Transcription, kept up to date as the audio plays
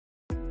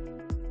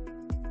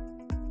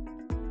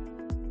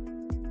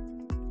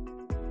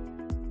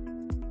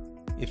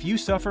If you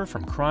suffer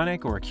from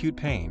chronic or acute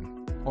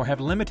pain, or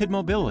have limited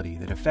mobility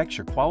that affects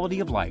your quality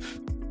of life,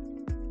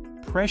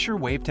 pressure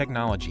wave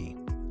technology,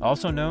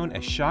 also known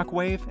as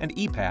Shockwave and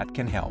EPAT,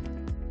 can help.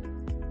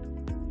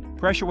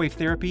 Pressure wave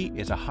therapy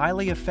is a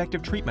highly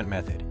effective treatment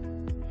method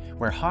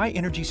where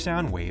high-energy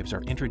sound waves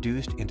are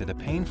introduced into the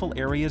painful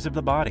areas of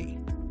the body.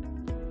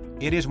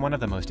 It is one of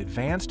the most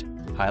advanced,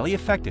 highly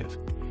effective,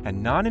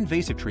 and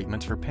non-invasive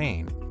treatments for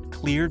pain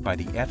cleared by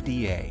the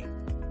FDA,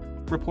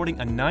 reporting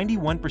a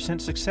 91%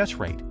 success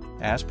rate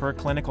as per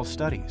clinical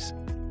studies.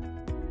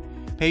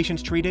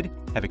 Patients treated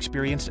have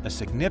experienced a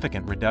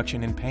significant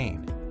reduction in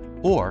pain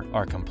or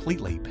are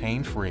completely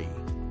pain-free.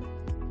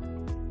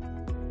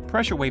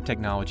 Pressure wave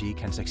technology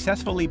can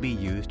successfully be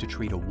used to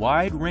treat a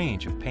wide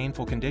range of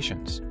painful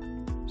conditions,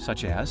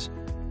 such as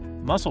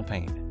muscle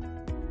pain,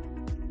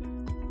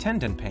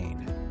 tendon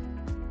pain,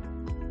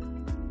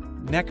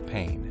 neck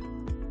pain,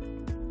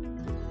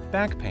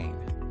 back pain,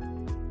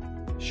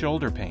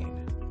 shoulder pain,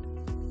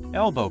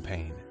 elbow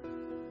pain,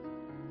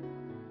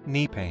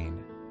 knee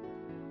pain,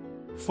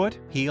 foot,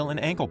 heel,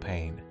 and ankle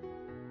pain,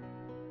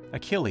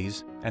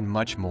 Achilles, and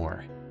much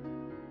more.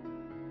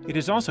 It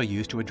is also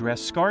used to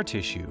address scar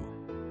tissue,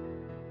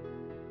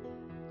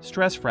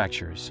 stress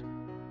fractures,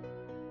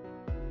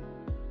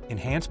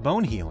 enhance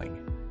bone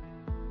healing,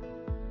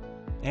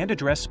 and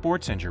address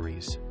sports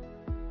injuries.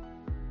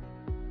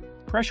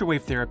 Pressure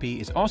wave therapy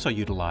is also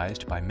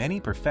utilized by many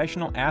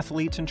professional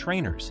athletes and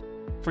trainers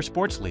for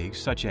sports leagues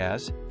such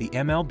as the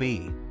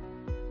MLB,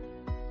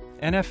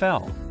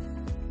 NFL,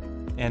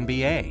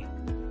 NBA,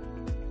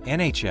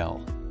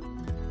 NHL,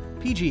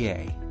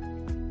 PGA,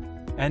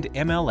 and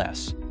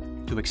MLS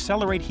to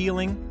accelerate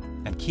healing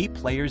and keep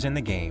players in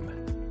the game.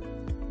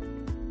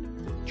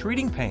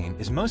 Treating pain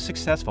is most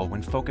successful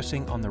when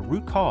focusing on the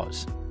root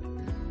cause,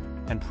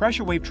 and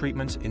pressure wave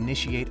treatments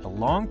initiate a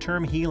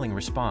long-term healing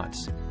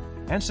response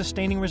and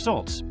sustaining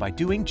results by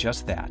doing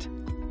just that.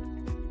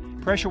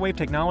 Pressure wave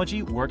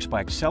technology works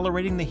by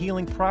accelerating the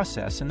healing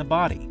process in the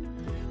body,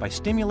 by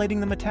stimulating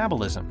the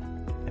metabolism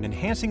and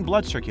enhancing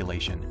blood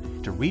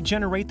circulation to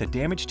regenerate the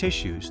damaged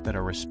tissues that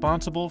are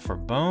responsible for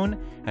bone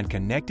and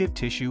connective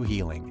tissue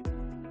healing.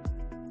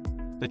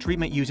 The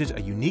treatment uses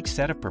a unique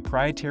set of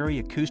proprietary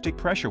acoustic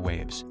pressure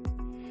waves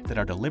that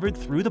are delivered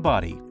through the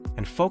body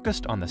and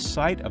focused on the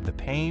site of the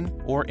pain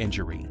or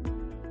injury.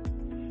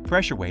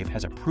 Pressure wave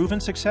has a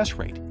proven success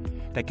rate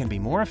that can be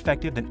more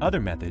effective than other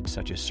methods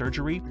such as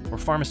surgery or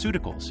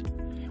pharmaceuticals,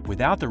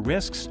 without the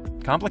risks,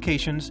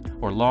 complications,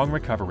 or long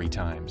recovery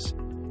times.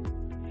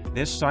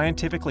 This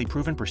scientifically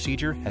proven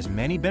procedure has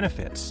many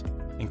benefits,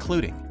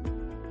 including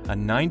a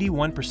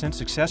 91%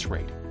 success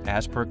rate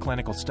as per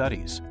clinical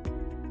studies.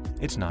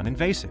 It's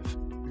non-invasive.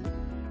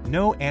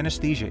 No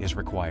anesthesia is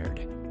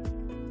required.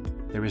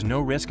 There is no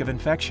risk of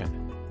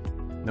infection,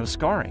 no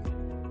scarring,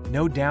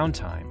 no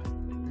downtime.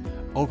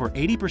 Over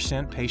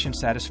 80% patient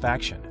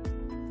satisfaction.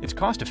 It's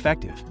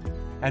cost-effective,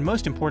 and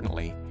most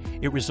importantly,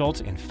 it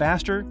results in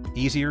faster,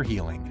 easier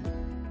healing.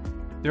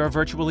 There are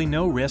virtually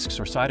no risks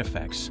or side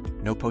effects,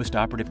 no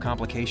post-operative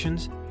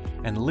complications,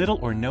 and little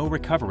or no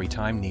recovery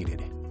time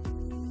needed.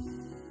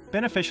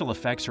 Beneficial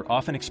effects are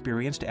often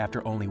experienced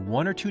after only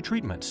 1 or 2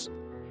 treatments,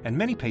 and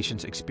many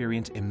patients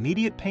experience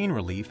immediate pain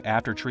relief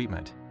after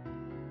treatment.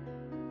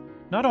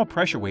 Not all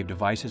pressure wave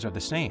devices are the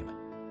same.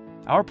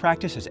 Our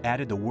practice has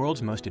added the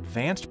world's most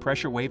advanced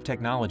pressure wave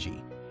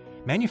technology,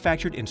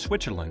 manufactured in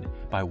Switzerland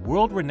by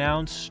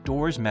world-renowned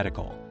Storz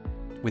Medical,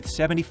 with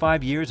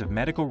 75 years of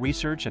medical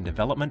research and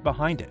development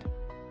behind it.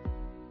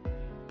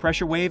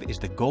 Pressure wave is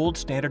the gold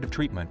standard of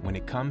treatment when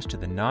it comes to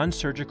the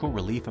non-surgical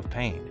relief of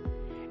pain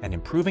and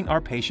improving our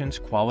patients'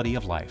 quality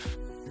of life.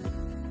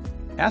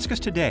 Ask us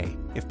today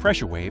if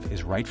pressure wave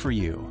is right for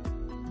you.